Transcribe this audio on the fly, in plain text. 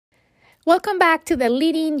Welcome back to the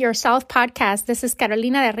Leading Yourself podcast. This is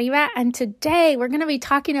Carolina de Riva, and today we're going to be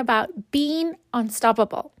talking about being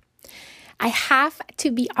unstoppable. I have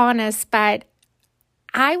to be honest, but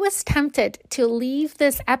I was tempted to leave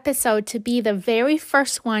this episode to be the very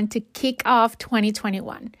first one to kick off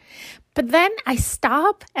 2021. But then I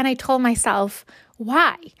stopped and I told myself,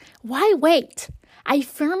 why? Why wait? I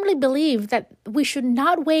firmly believe that we should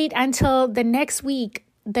not wait until the next week,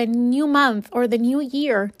 the new month, or the new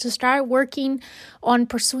year to start working on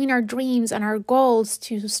pursuing our dreams and our goals,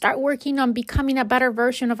 to start working on becoming a better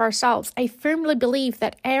version of ourselves. I firmly believe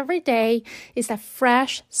that every day is a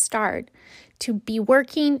fresh start to be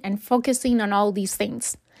working and focusing on all these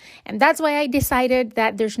things. And that's why I decided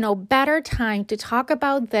that there's no better time to talk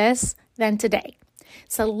about this than today.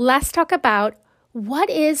 So let's talk about what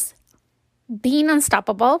is being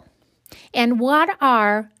unstoppable and what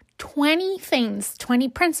are 20 things, 20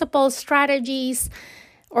 principles, strategies,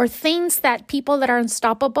 or things that people that are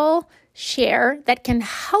unstoppable share that can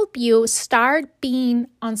help you start being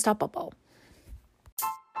unstoppable.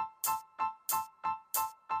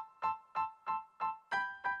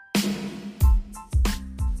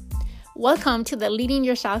 Welcome to the Leading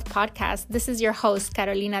Yourself podcast. This is your host,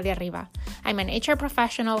 Carolina de Riva. I'm an HR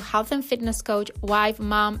professional, health and fitness coach, wife,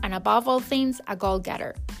 mom, and above all things, a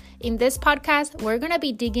goal-getter. In this podcast, we're going to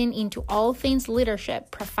be digging into all things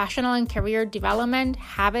leadership, professional and career development,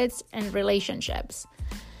 habits, and relationships.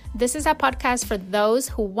 This is a podcast for those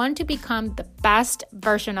who want to become the best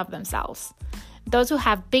version of themselves. Those who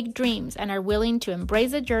have big dreams and are willing to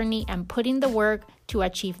embrace the journey and put in the work to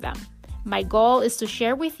achieve them. My goal is to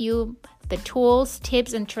share with you the tools,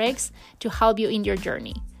 tips, and tricks to help you in your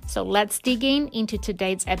journey. So let's dig into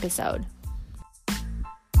today's episode.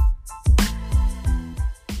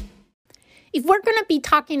 If we're going to be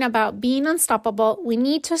talking about being unstoppable, we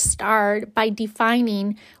need to start by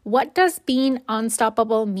defining what does being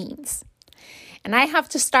unstoppable means. And I have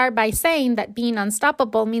to start by saying that being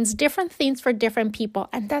unstoppable means different things for different people,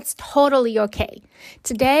 and that's totally okay.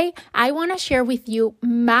 Today, I want to share with you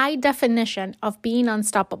my definition of being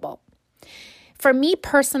unstoppable. For me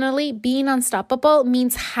personally, being unstoppable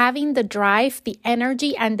means having the drive, the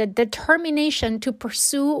energy, and the determination to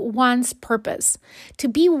pursue one's purpose, to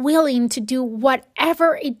be willing to do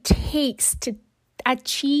whatever it takes to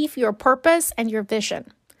achieve your purpose and your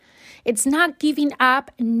vision. It's not giving up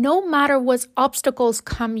no matter what obstacles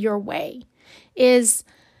come your way. Is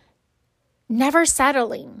never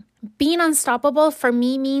settling. Being unstoppable for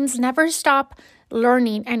me means never stop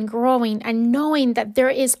learning and growing and knowing that there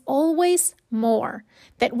is always more,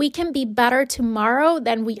 that we can be better tomorrow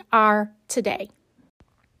than we are today.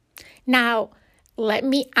 Now, let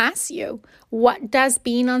me ask you, what does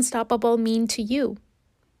being unstoppable mean to you?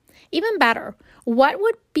 Even better, what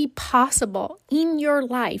would be possible in your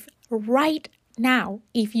life right now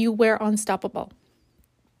if you were unstoppable?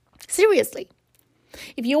 Seriously,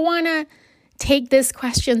 if you want to take this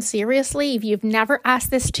question seriously, if you've never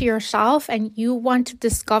asked this to yourself and you want to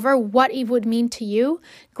discover what it would mean to you,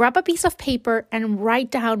 grab a piece of paper and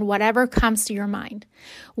write down whatever comes to your mind.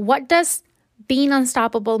 What does being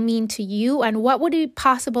unstoppable mean to you, and what would be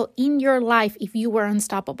possible in your life if you were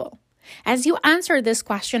unstoppable? As you answer this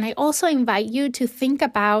question, I also invite you to think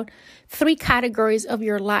about 3 categories of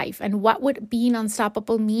your life and what would being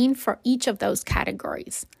unstoppable mean for each of those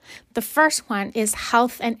categories. The first one is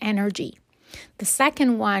health and energy. The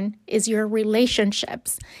second one is your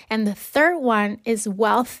relationships. And the third one is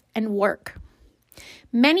wealth and work.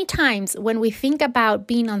 Many times when we think about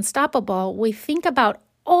being unstoppable, we think about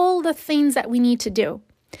all the things that we need to do.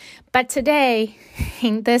 But today,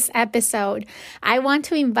 in this episode, I want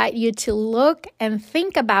to invite you to look and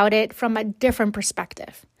think about it from a different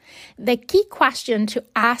perspective. The key question to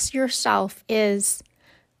ask yourself is,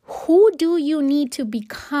 who do you need to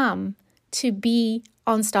become to be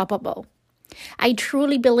unstoppable? I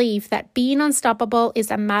truly believe that being unstoppable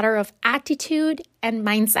is a matter of attitude and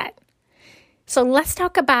mindset. So let's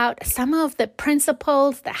talk about some of the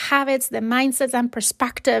principles, the habits, the mindsets, and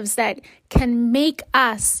perspectives that can make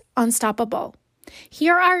us unstoppable.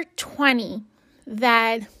 Here are 20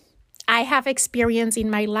 that I have experienced in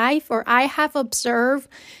my life or I have observed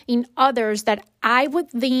in others that I would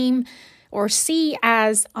deem or see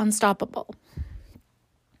as unstoppable.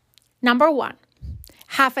 Number 1.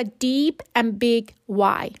 Have a deep and big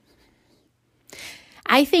why.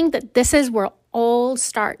 I think that this is where all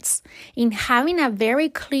starts, in having a very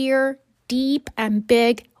clear, deep, and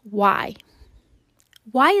big why.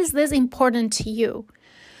 Why is this important to you?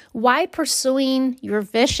 why pursuing your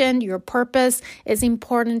vision, your purpose is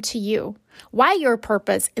important to you, why your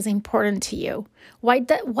purpose is important to you,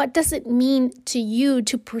 what does it mean to you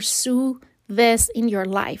to pursue this in your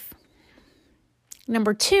life.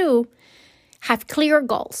 Number 2, have clear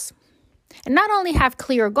goals. And not only have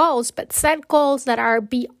clear goals, but set goals that are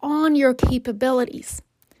beyond your capabilities.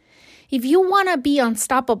 If you want to be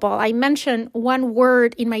unstoppable, I mentioned one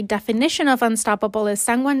word in my definition of unstoppable is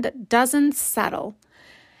someone that doesn't settle.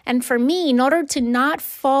 And for me, in order to not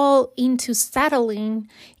fall into settling,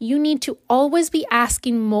 you need to always be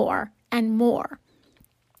asking more and more.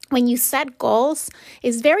 When you set goals,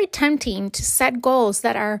 it's very tempting to set goals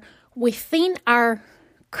that are within our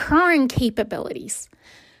current capabilities,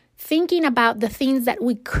 thinking about the things that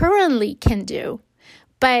we currently can do.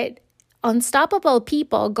 But unstoppable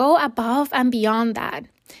people go above and beyond that.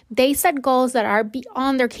 They set goals that are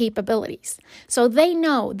beyond their capabilities. So they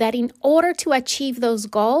know that in order to achieve those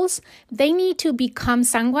goals, they need to become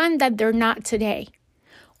someone that they're not today,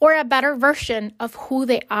 or a better version of who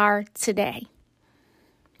they are today.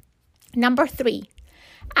 Number 3,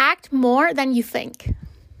 act more than you think.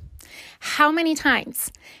 How many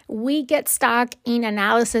times we get stuck in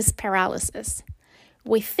analysis paralysis?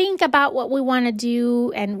 We think about what we want to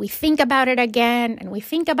do, and we think about it again, and we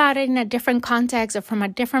think about it in a different context or from a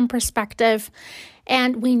different perspective,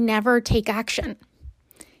 and we never take action.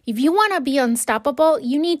 If you want to be unstoppable,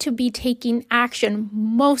 you need to be taking action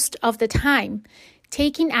most of the time,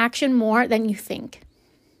 taking action more than you think.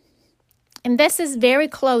 And this is very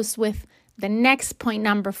close with the next point,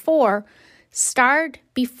 number 4, start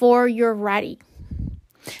before you're ready.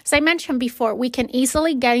 As I mentioned before, we can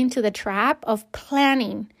easily get into the trap of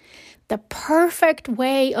planning the perfect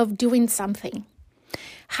way of doing something.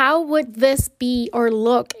 How would this be or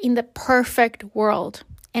look in the perfect world?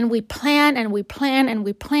 And we plan and we plan and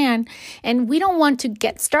we plan, and we don't want to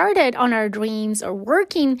get started on our dreams or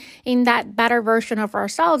working in that better version of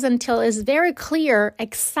ourselves until it's very clear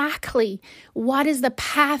exactly what is the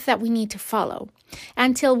path that we need to follow,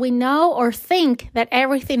 until we know or think that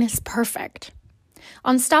everything is perfect.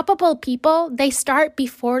 Unstoppable people, they start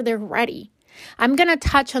before they're ready. I'm going to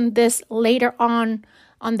touch on this later on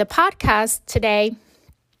the podcast today,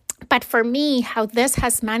 but for me, how this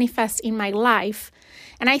has manifested in my life,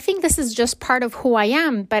 and I think this is just part of who I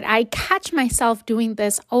am, but I catch myself doing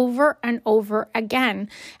this over and over again,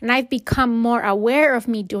 and I've become more aware of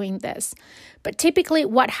me doing this. But typically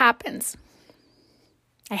what happens?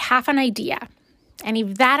 I have an idea. And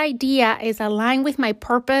if that idea is aligned with my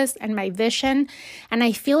purpose and my vision, and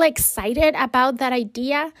I feel excited about that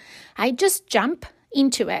idea, I just jump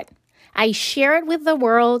into it. I share it with the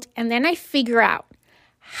world, and then I figure out,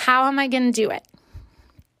 how am I going to do it?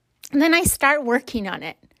 And then I start working on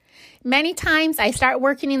it. Many times I start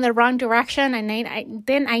working in the wrong direction, and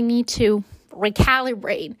then I need to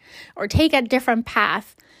recalibrate or take a different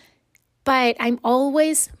path. But I'm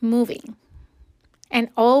always moving. And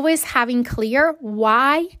always having clear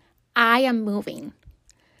why I am moving.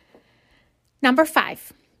 Number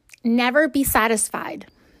 5, never be satisfied.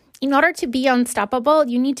 In order to be unstoppable,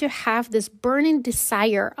 you need to have this burning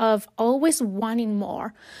desire of always wanting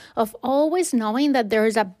more, of always knowing that there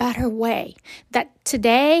is a better way, that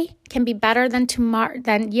today can be better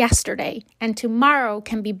than yesterday, and tomorrow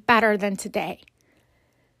can be better than today.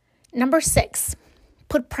 Number 6,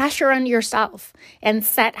 put pressure on yourself and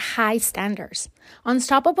set high standards.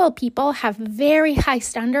 Unstoppable people have very high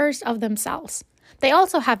standards of themselves. They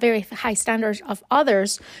also have very high standards of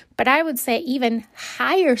others, but I would say even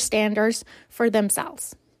higher standards for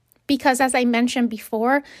themselves. Because as I mentioned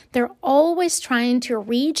before, they're always trying to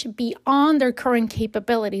reach beyond their current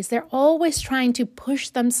capabilities. They're always trying to push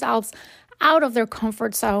themselves out of their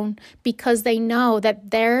comfort zone because they know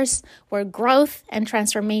that there's where growth and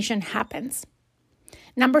transformation happens.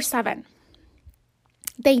 Number 7,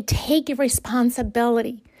 they take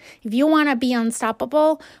responsibility. If you want to be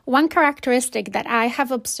unstoppable, one characteristic that I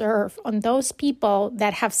have observed on those people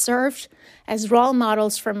that have served as role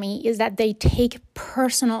models for me is that they take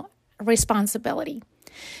personal responsibility.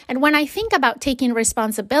 And when I think about taking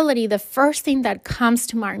responsibility, the first thing that comes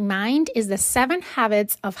to my mind is the 7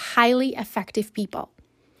 habits of highly effective people.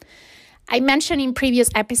 I mentioned in previous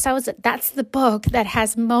episodes that that's the book that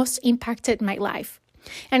has most impacted my life.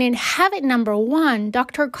 And in habit number 1,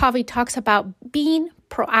 Dr. Covey talks about being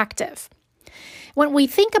proactive. When we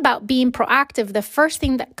think about being proactive, the first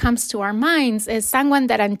thing that comes to our minds is someone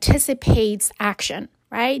that anticipates action,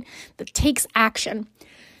 right? That takes action.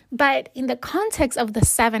 But in the context of the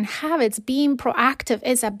 7 habits, being proactive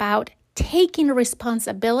is about taking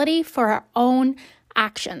responsibility for our own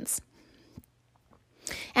actions.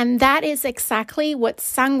 And that is exactly what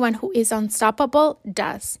someone who is unstoppable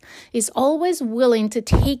does, is always willing to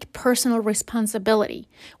take personal responsibility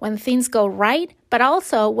when things go right, but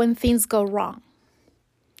also when things go wrong.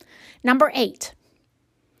 Number 8,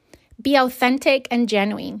 be authentic and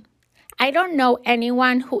genuine. I don't know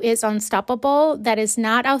anyone who is unstoppable that is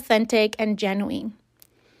not authentic and genuine.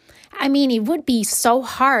 I mean, it would be so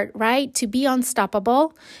hard, right? To be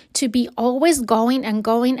unstoppable, to be always going and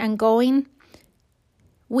going and going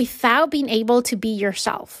without being able to be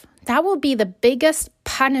yourself. That will be the biggest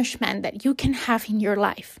punishment that you can have in your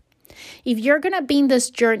life. If you're going to be in this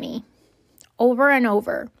journey over and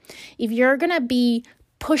over, if you're going to be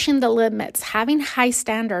pushing the limits, having high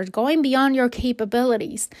standards, going beyond your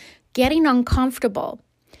capabilities, getting uncomfortable,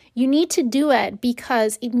 you need to do it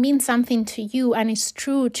because it means something to you and it's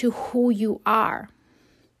true to who you are.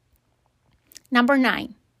 Number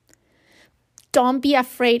 9, don't be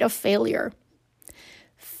afraid of failure.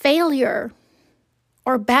 Failure,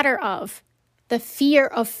 or better of, the fear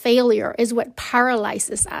of failure is what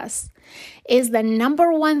paralyzes us, is the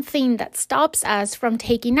number one thing that stops us from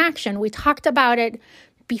taking action. We talked about it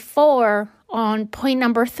before on point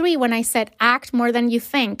number 3 when I said act more than you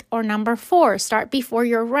think, or number 4, start before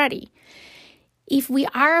you're ready. If we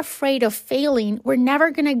are afraid of failing, we're never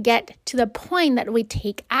going to get to the point that we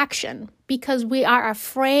take action because we are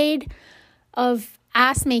afraid of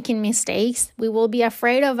us making mistakes. We will be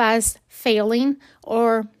afraid of us failing,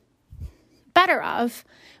 or better of,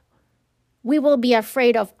 we will be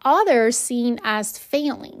afraid of others seeing us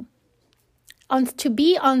failing. To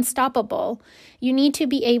be unstoppable, you need to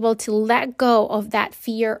be able to let go of that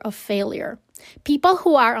fear of failure. People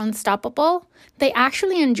who are unstoppable, they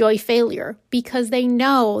actually enjoy failure because they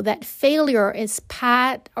know that failure is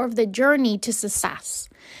part of the journey to success.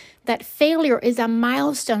 That failure is a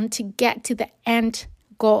milestone to get to the end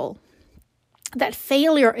goal. That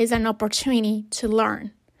failure is an opportunity to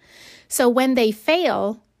learn. So when they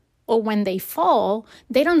fail or when they fall,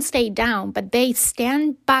 they don't stay down, but they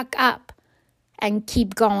stand back up and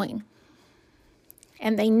keep going.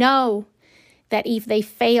 And they know that if they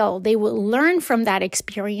fail, they will learn from that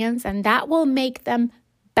experience and that will make them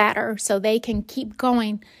better so they can keep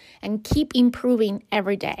going and keep improving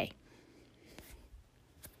every day.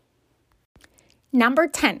 Number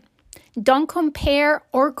 10, don't compare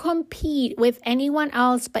or compete with anyone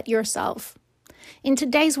else but yourself. In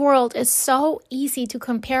today's world, it's so easy to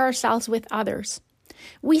compare ourselves with others.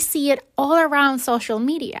 We see it all around social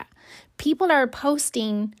media. People are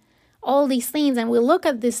posting all these things and we look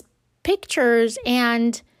at these pictures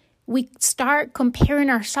and we start comparing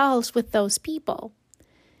ourselves with those people.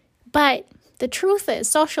 But the truth is,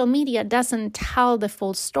 social media doesn't tell the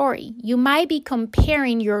full story. You might be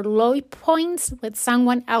comparing your low points with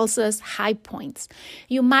someone else's high points.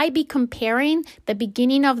 You might be comparing the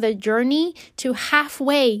beginning of the journey to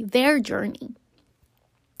halfway their journey.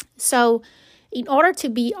 So, in order to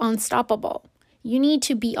be unstoppable, you need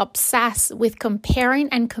to be obsessed with comparing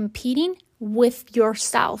and competing with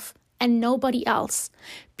yourself and nobody else.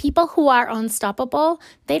 People who are unstoppable,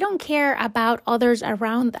 they don't care about others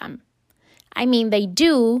around them. I mean, they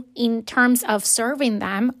do in terms of serving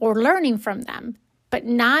them or learning from them, but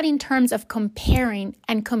not in terms of comparing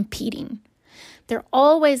and competing. They're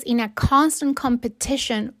always in a constant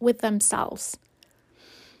competition with themselves.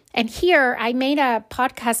 And here I made a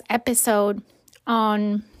podcast episode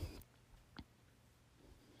on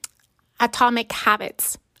Atomic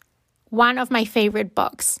Habits, one of my favorite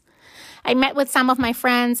books. I met with some of my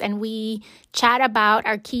friends and we chat about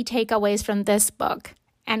our key takeaways from this book.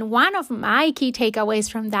 And one of my key takeaways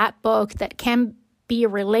from that book that can be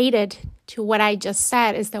related to what I just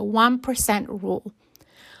said is the 1% rule.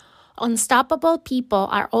 Unstoppable people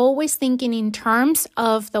are always thinking in terms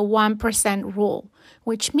of the 1% rule,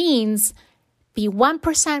 which means be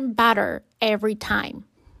 1% better every time.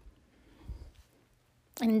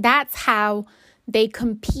 And that's how they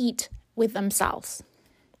compete with themselves.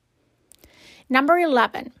 Number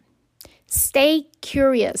 11, stay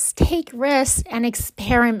curious, take risks, and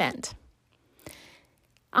experiment.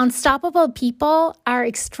 Unstoppable people are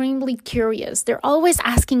extremely curious. They're always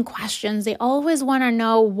asking questions. They always want to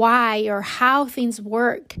know why or how things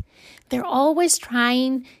work. They're always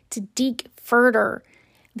trying to dig further.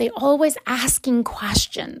 They're always asking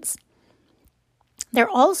questions. They're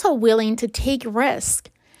also willing to take risks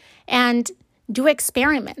and do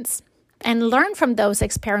experiments and learn from those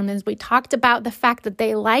experiments. We talked about the fact that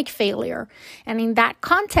they like failure. And in that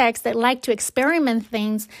context, they like to experiment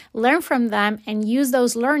things, learn from them, and use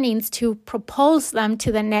those learnings to propose them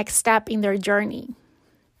to the next step in their journey.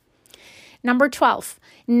 Number 12,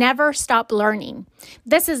 never stop learning.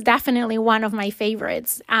 This is definitely one of my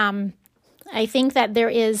favorites. I think that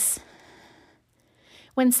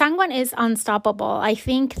when someone is unstoppable, I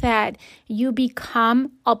think that you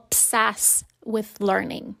become obsessed with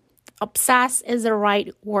learning. Obsessed is the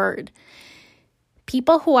right word.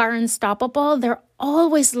 People who are unstoppable, they're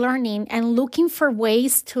always learning and looking for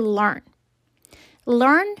ways to learn.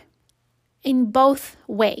 Learn in both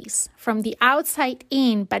ways, from the outside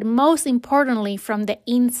in, but most importantly, from the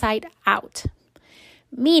inside out.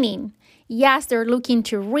 Meaning, yes, they're looking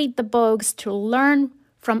to read the books, to learn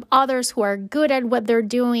from others who are good at what they're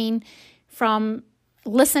doing, from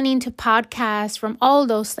listening to podcasts, from all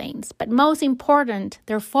those things. But most important,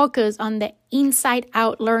 they're focused on the inside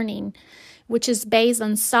out learning, which is based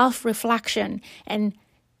on self-reflection and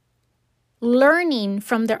learning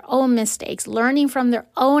from their own mistakes, learning from their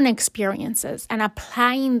own experiences, and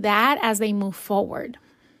applying that as they move forward.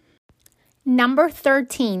 Number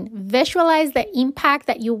 13, visualize the impact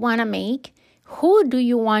that you want to make. Who do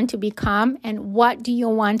you want to become, and what do you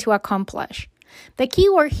want to accomplish? The key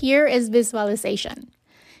word here is visualization.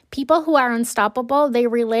 People who are unstoppable, they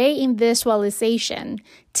rely in visualization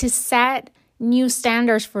to set new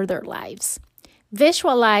standards for their lives.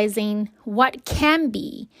 Visualizing what can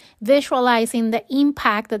be, visualizing the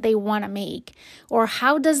impact that they want to make, or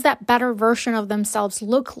how does that better version of themselves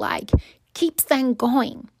look like, keeps them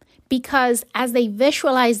going. Because as they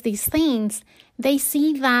visualize these things, they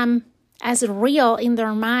see them as real in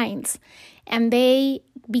their minds, and they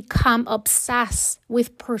become obsessed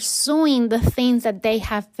with pursuing the things that they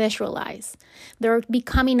have visualized. They're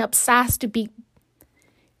becoming obsessed to be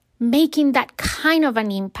making that kind of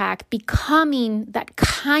an impact, becoming that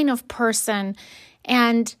kind of person,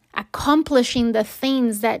 and accomplishing the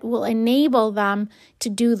things that will enable them to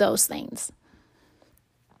do those things.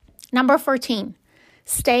 Number 14,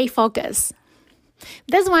 stay focused.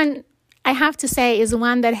 This one, I have to say, is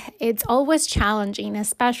one that it's always challenging,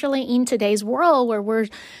 especially in today's world where we're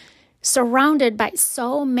surrounded by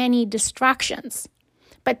so many distractions.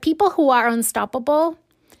 But people who are unstoppable,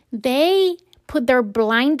 they put their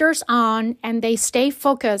blinders on and they stay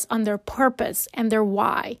focused on their purpose and their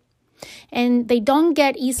why. And they don't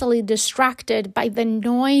get easily distracted by the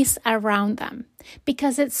noise around them,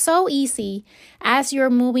 because it's so easy as you're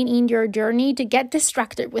moving in your journey to get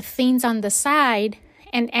distracted with things on the side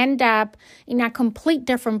and end up in a complete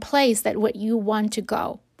different place than what you want to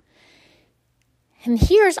go. And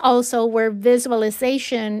here's also where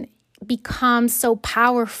visualization becomes so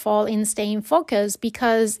powerful in staying focused,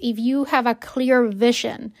 because if you have a clear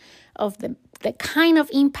vision of the kind of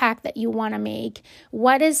impact that you want to make,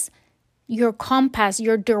 what is your compass,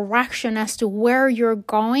 your direction as to where you're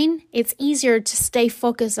going, it's easier to stay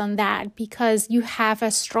focused on that because you have a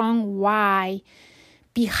strong why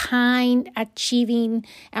behind achieving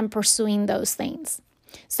and pursuing those things.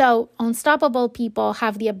 So unstoppable people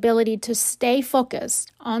have the ability to stay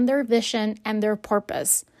focused on their vision and their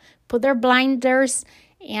purpose, put their blinders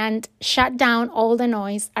and shut down all the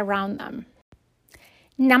noise around them.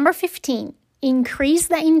 Number 15, increase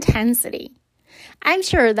the intensity. I'm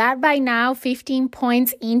sure that by now, 15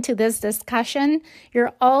 points into this discussion,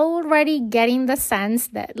 you're already getting the sense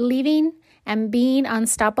that living and being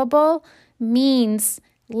unstoppable means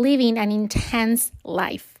living an intense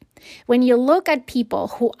life. When you look at people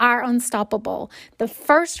who are unstoppable, the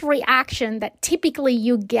first reaction that typically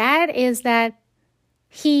you get is that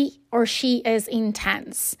he or she is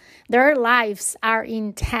intense. Their lives are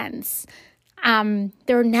intense.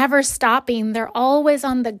 They're never stopping. They're always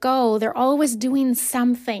on the go. They're always doing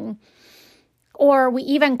something. Or we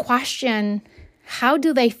even question, how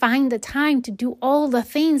do they find the time to do all the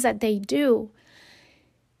things that they do?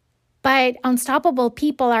 But unstoppable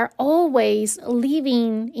people are always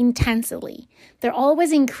living intensely. They're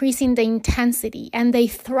always increasing the intensity, and they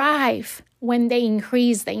thrive when they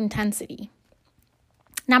increase the intensity.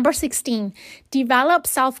 Number 16, develop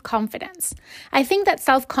self-confidence. I think that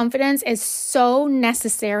self-confidence is so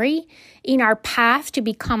necessary in our path to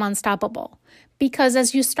become unstoppable. Because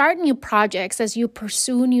as you start new projects, as you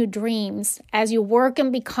pursue new dreams, as you work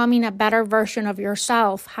on becoming a better version of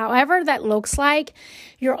yourself, however that looks like,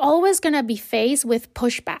 you're always going to be faced with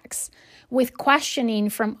pushbacks, with questioning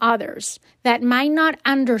from others that might not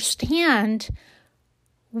understand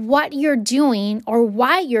what you're doing or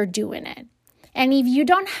why you're doing it. And if you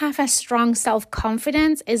don't have a strong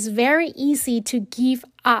self-confidence, it's very easy to give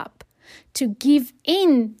up, to give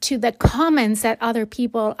in to the comments that other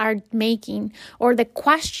people are making or the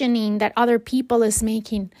questioning that other people is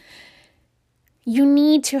making. You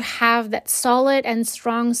need to have that solid and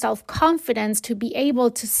strong self-confidence to be able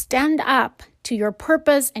to stand up to your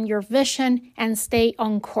purpose and your vision and stay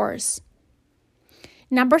on course.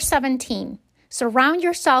 Number 17, surround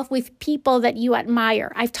yourself with people that you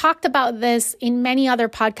admire. I've talked about this in many other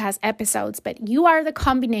podcast episodes, but you are the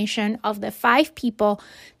combination of the 5 people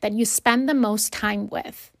that you spend the most time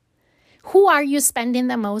with. Who are you spending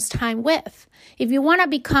the most time with? If you want to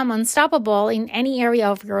become unstoppable in any area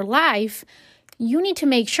of your life, you need to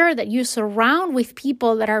make sure that you surround with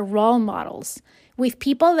people that are role models, with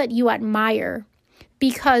people that you admire,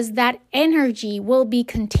 because that energy will be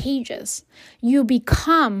contagious. You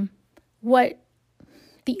become what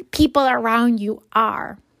the people around you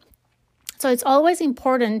are. So it's always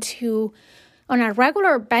important to, on a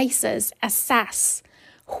regular basis, assess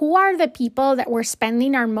who are the people that we're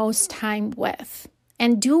spending our most time with?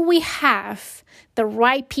 And do we have the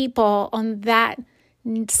right people on that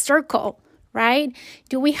circle, right?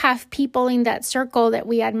 Do we have people in that circle that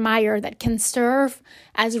we admire that can serve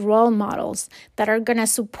as role models, that are going to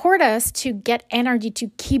support us to get energy to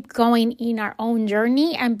keep going in our own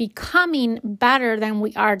journey and becoming better than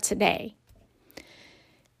we are today?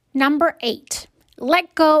 Number 8,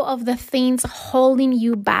 let go of the things holding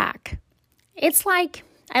you back. It's like,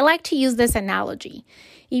 I like to use this analogy.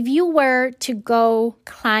 If you were to go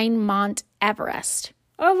climb Mount Everest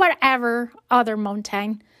or whatever other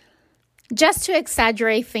mountain, just to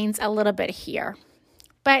exaggerate things a little bit here,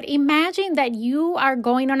 but imagine that you are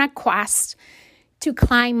going on a quest to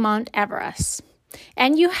climb Mount Everest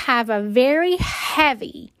and you have a very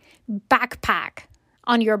heavy backpack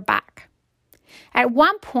on your back. At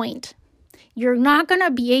one point, you're not going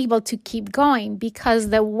to be able to keep going because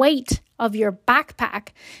the weight of your backpack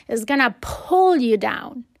is going to pull you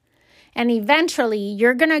down. And eventually,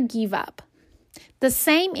 you're going to give up. The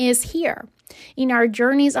same is here. In our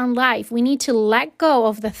journeys on life, we need to let go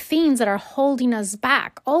of the things that are holding us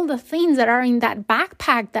back, all the things that are in that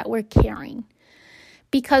backpack that we're carrying.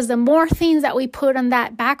 Because the more things that we put on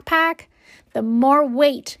that backpack, the more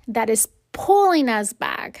weight that is pulling us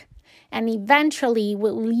back, and eventually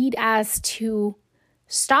will lead us to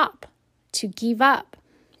stop, to give up.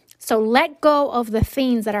 So let go of the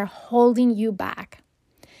things that are holding you back.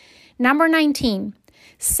 Number 19,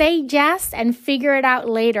 say yes and figure it out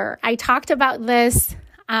later. I talked about this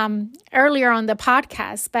earlier on the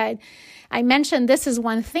podcast, but I mentioned this is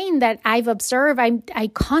one thing that I've observed I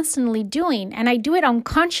constantly doing, and I do it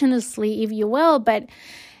unconsciously, if you will, but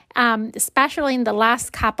especially in the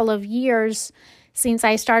last couple of years since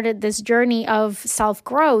I started this journey of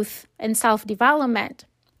self-growth and self-development,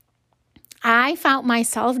 I found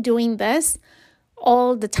myself doing this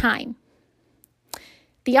all the time.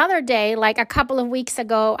 The other day, like a couple of weeks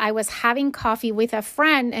ago, I was having coffee with a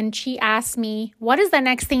friend and she asked me, what is the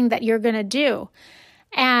next thing that you're going to do?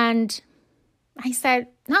 And I said,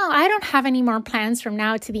 no, I don't have any more plans from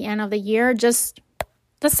now to the end of the year, just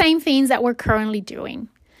the same things that we're currently doing.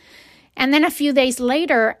 And then a few days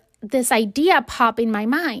later, this idea popped in my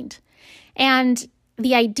mind. And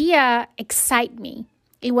the idea excited me.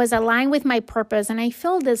 It was aligned with my purpose, and I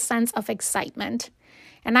felt this sense of excitement.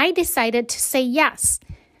 And I decided to say yes.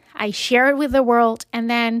 I share it with the world, and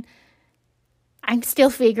then I'm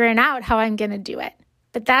still figuring out how I'm going to do it.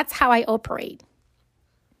 But that's how I operate.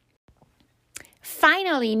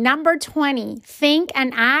 Finally, number 20, think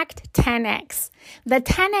and act 10x. The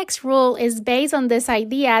 10x rule is based on this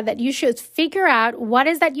idea that you should figure out what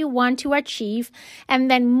is that you want to achieve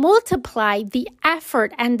and then multiply the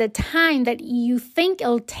effort and the time that you think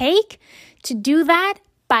it'll take to do that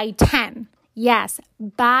by 10. Yes,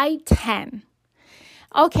 by 10.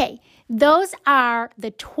 Okay, those are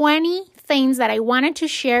the 20 things that I wanted to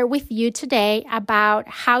share with you today about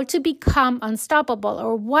how to become unstoppable,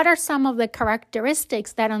 or what are some of the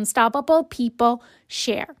characteristics that unstoppable people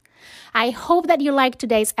share. I hope that you liked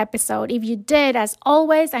today's episode. If you did, as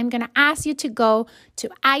always, I'm going to ask you to go to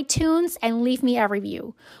iTunes and leave me a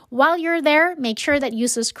review. While you're there, make sure that you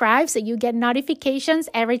subscribe so you get notifications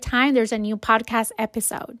every time there's a new podcast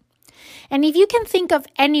episode. And if you can think of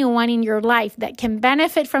anyone in your life that can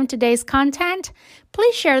benefit from today's content,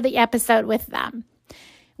 please share the episode with them.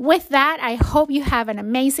 With that, I hope you have an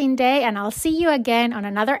amazing day, and I'll see you again on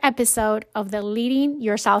another episode of the Leading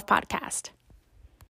Yourself podcast.